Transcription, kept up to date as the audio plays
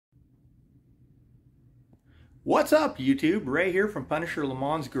What's up, YouTube? Ray here from Punisher Le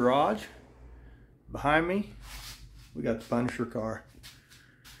Mans Garage. Behind me, we got the Punisher car.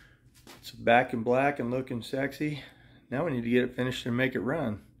 It's back in black and looking sexy. Now we need to get it finished and make it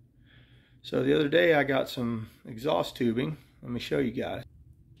run. So the other day I got some exhaust tubing. Let me show you guys.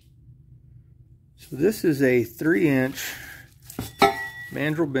 So this is a 3-inch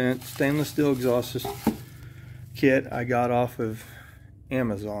mandrel bent stainless steel exhaust kit I got off of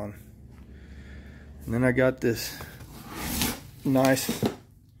Amazon. And then I got this nice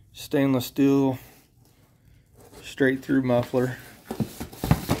stainless steel straight through muffler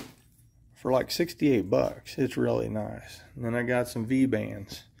for like 68 bucks. It's really nice. And then I got some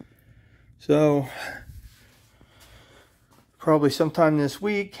V-bands. So probably sometime this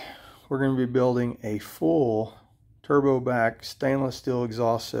week we're going to be building a full turbo back stainless steel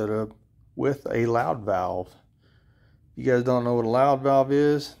exhaust setup with a loud valve. You guys don't know what a loud valve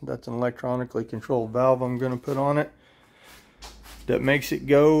is? That's an electronically controlled valve I'm going to put on it that makes it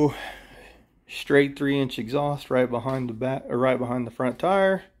go straight 3-inch exhaust right behind the back, or right behind the front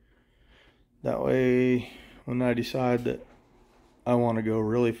tire. That way, when I decide that I want to go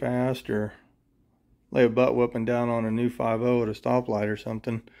really fast or lay a butt whooping down on a new 5.0 at a stoplight or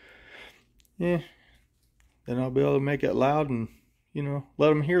something, yeah, then I'll be able to make it loud and, you know, let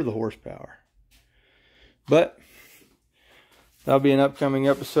them hear the horsepower. But that'll be an upcoming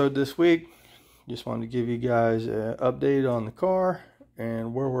episode this week. Just wanted to give you guys an update on the car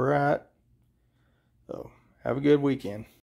and where we're at. So have a good weekend.